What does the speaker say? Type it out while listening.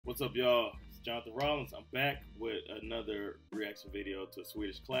What's up, y'all? It's Jonathan Rollins. I'm back with another reaction video to a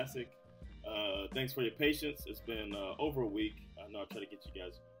Swedish classic. Thanks for your patience. It's been over a week. I know I try to get you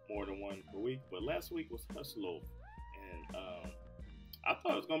guys more than one per week, but last week was Hustlov, and I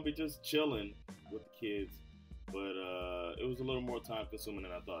thought it was gonna be just chilling with the kids, but it was a little more time consuming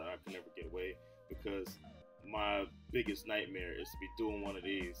than I thought. I could never get away because my biggest nightmare is to be doing one of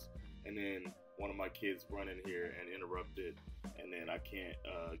these and then one of my kids run in here and interrupt it, and then I can't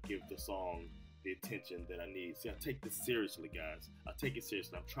give the song the attention that I need. See, I take this seriously, guys. I take it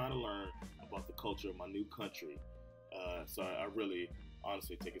seriously. I'm trying to learn about the culture of my new country, so I really,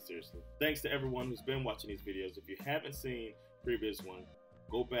 honestly take it seriously. Thanks to everyone who's been watching these videos. If you haven't seen previous one,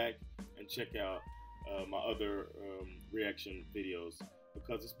 go back and check out my other reaction videos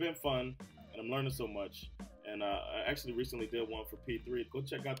because it's been fun and I'm learning so much. And I actually recently did one for P3. Go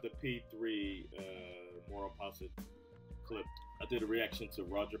check out the P3 more opposite clip. I did a reaction to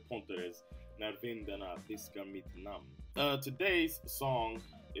Roger Pontere's När vindarna viskar mitt namn. Today's song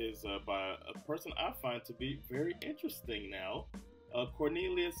is by a person I find to be very interesting now,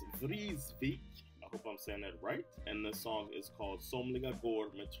 Cornelius Vreeswijk. I hope I'm saying that right. And the song is called Somliga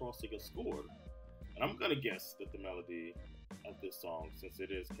med trasiga skor. And I'm gonna guess that the melody of this song, since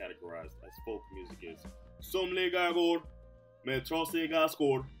it is categorized as folk music, is Somliga med trasiga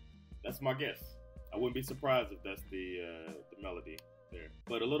skor. That's my guess. I wouldn't be surprised if that's the melody there.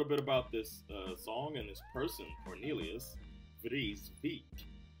 But a little bit about this song and this person, Cornelius Vreeswijk,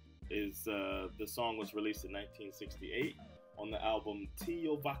 is the song was released in 1968 on the album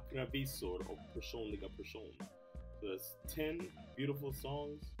 10 vackra visor och personliga person. So that's 10 beautiful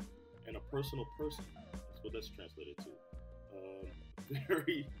songs and a personal person. That's what that's translated to.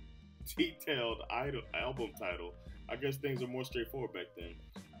 Very detailed album title. I guess things are more straightforward back then.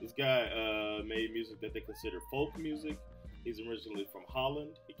 This guy made music that they consider folk music. He's originally from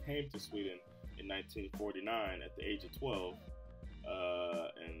Holland. He came to Sweden in 1949 at the age of 12,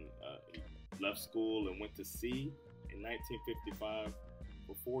 and he left school and went to sea in 1955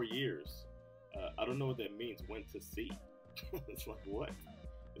 for 4 years. I don't know what that means, went to sea. It's like, what?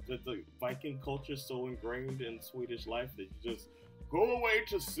 Is that the Viking culture so ingrained in Swedish life that you just go away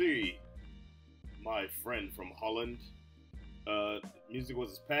to sea? My friend from Holland. Music was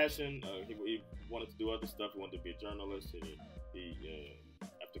his passion. He wanted to do other stuff. He wanted to be a journalist. He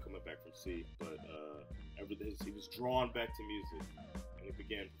after coming back from sea, but he was drawn back to music, and he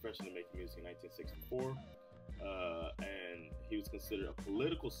began professionally making music in 1964. And he was considered a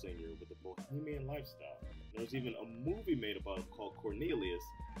political singer with a bohemian lifestyle. There was even a movie made about him called Cornelius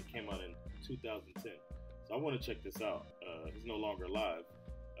that came out in 2010. So I want to check this out. He's no longer alive,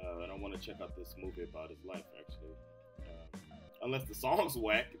 and I want to check out this movie about his life, actually. Unless the song's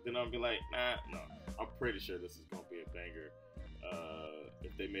whack, then I'll be like, nah, no. I'm pretty sure this is going to be a banger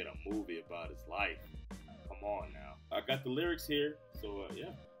if they made a movie about his life. Come on now. I got the lyrics here, so yeah,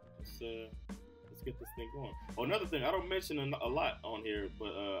 let's get this thing going. Oh, another thing, I don't mention a lot on here,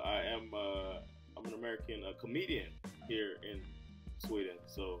 but I'm an American comedian here in Sweden,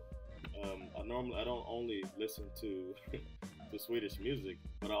 so I don't only listen to the Swedish music,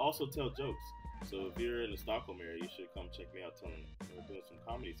 but I also tell jokes. So if you're in the Stockholm area, you should come check me out doing some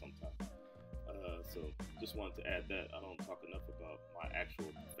comedy sometime. So just wanted to add that. I don't talk enough about my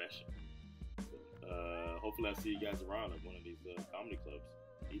actual profession. So, hopefully I see you guys around at one of these comedy clubs,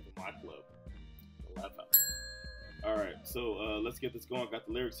 even my club, the Laugh House. All right, so let's get this going. Got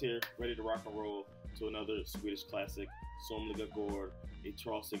the lyrics here, ready to rock and roll to another Swedish classic, Somliga med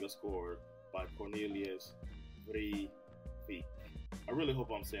trasiga skor by Cornelius Vreeswijk. I really hope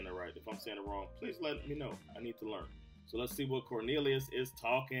I'm saying it right. If I'm saying it wrong, please let me know. I need to learn. So let's see what Cornelius is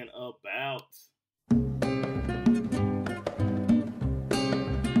talking about.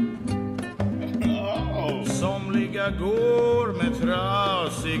 Oh. Somliga går med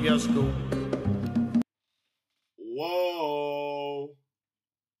trasiga skor. Whoa.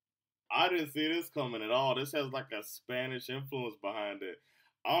 I didn't see this coming at all. This has like a Spanish influence behind it.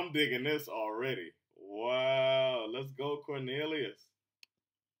 I'm digging this already. Wow. Let's go, Cornelius.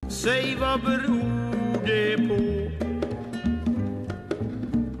 Säg vad beror det på?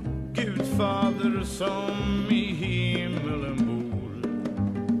 Gud fader som i himmelen bor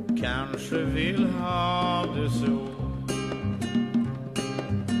kanske vill ha det så.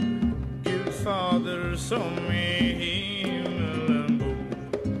 Gud fader som i himmelen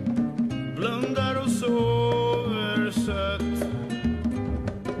bor blundar och sover sött.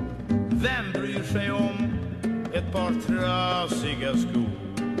 Vem bryr sig om ett par trasiga skor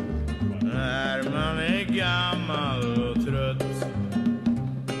när man är gammal och trött?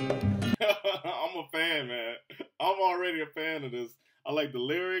 I'm a fan, man. I'm already a fan of this. I like the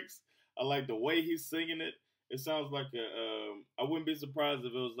lyrics. I like the way he's singing it. It sounds like a. I wouldn't be surprised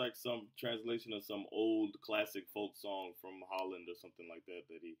if it was like some translation of some old classic folk song from Holland or something like that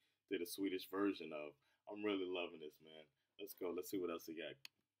that he did a Swedish version of. I'm really loving this, man. Let's go. Let's see what else he got.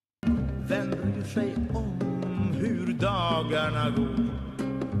 Vem bryr sig om hur dagarna går?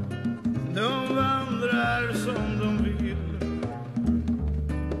 De vandrar som de vill.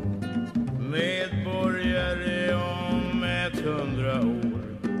 Medborgare om 100 år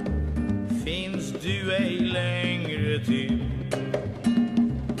finns du ej längre till.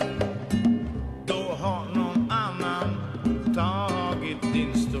 Då har någon annan tagit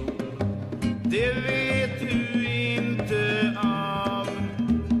din stol. Det vet du inte av.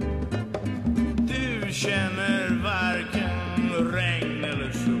 Du känner varken regn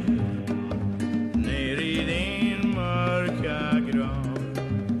eller sol ner i din mörka grav.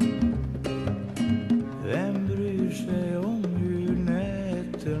 Vem bryr sig om hur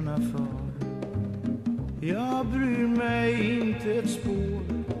nätterna far? Jag bryr mig inte ett spår.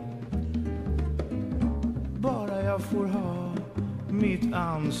 Bara jag får ha mitt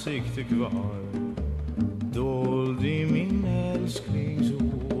ansikte kvar dold i min älsklingshår.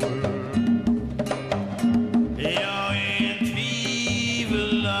 Jag är en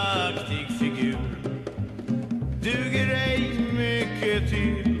tvivelaktig figur, duger ej mycket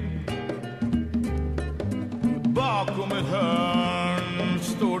till. Bakom ett hörn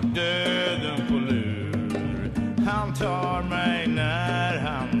står döden på lur. Han tar mig när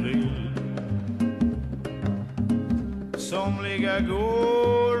han vill. Somliga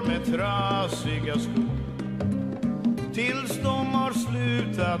går med trasiga skor tills de har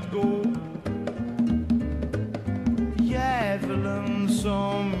slutat gå. Djävulen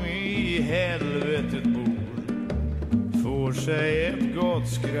som i helvetet bor får sig ett gott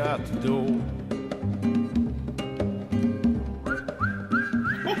skratt då.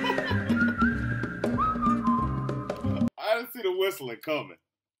 I didn't see the whistling coming.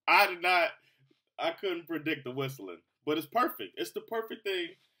 I couldn't predict the whistling. But it's perfect. It's the perfect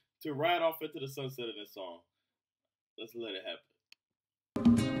thing to ride off into the sunset in this song. Let's let it happen.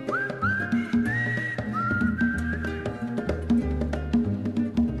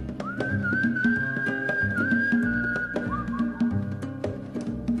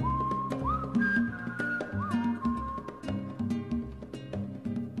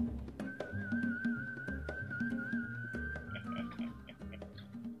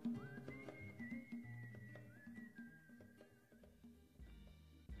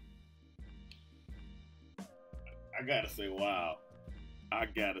 I gotta say wow. I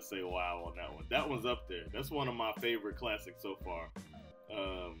gotta say wow on that one. That one's up there. That's one of my favorite classics so far.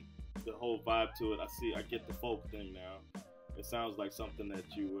 The whole vibe to it. I get the folk thing now. It sounds like something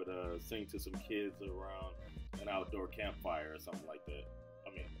that you would sing to some kids around an outdoor campfire or something like that. I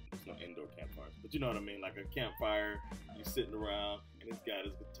mean, there's no indoor campfires, but you know what I mean? Like a campfire, you sitting around and he's got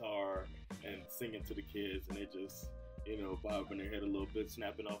his guitar and singing to the kids and they just, bobbing their head a little bit,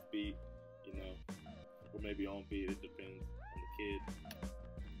 snapping off beat, or maybe on beat. It depends on the kid.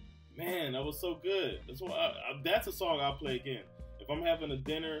 Man, that was so good. That's a song I'll play again. If I'm having a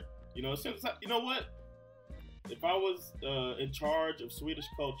dinner, since you know what? If I was in charge of Swedish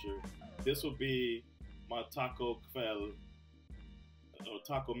culture, this would be my taco kväll, or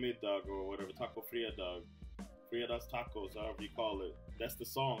taco middag, or whatever, taco fredag, fredags tacos, however you call it. That's the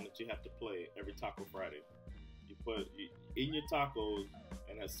song that you have to play every Taco Friday. You eat your tacos,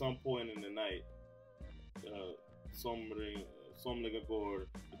 and at some point in the night, Somliga går,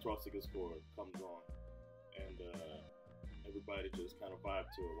 the trasiga skor comes on, and everybody just kind of vibe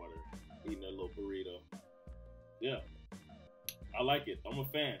to it while they're eating their little burrito. Yeah, I like it. I'm a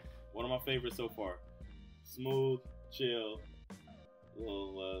fan. One of my favorites so far. Smooth, chill,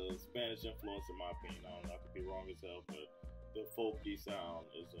 little Spanish influence in my opinion. I don't know, I could be wrong as hell, but the folky sound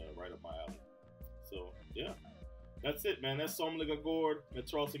is right up my alley. So yeah, that's it, man. That's Somliga går med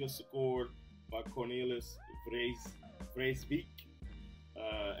trasiga skor by Cornelis Vreeswijk.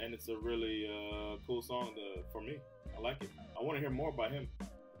 And it's a really cool song for me. I like it. I want to hear more by him if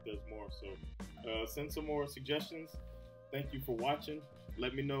there's more. So send some more suggestions. Thank you for watching.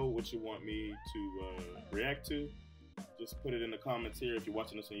 Let me know what you want me to react to. Just put it in the comments here. If you're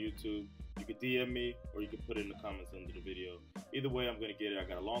watching this on YouTube, you can DM me or you can put it in the comments under the video. Either way, I'm going to get it. I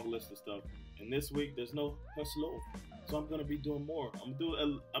got a long list of stuff. And this week, there's no hustle. So I'm going to be doing more. I'm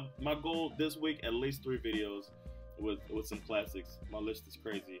doing my goal this week, at least 3 videos with some classics. My list is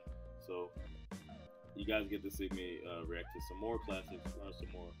crazy. So you guys get to see me react to some more classics, learn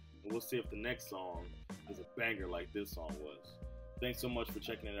some more. And we'll see if the next song is a banger like this song was. Thanks so much for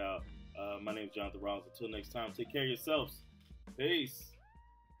checking it out. My name is Jonathan Rollins. Until next time, take care of yourselves. Peace.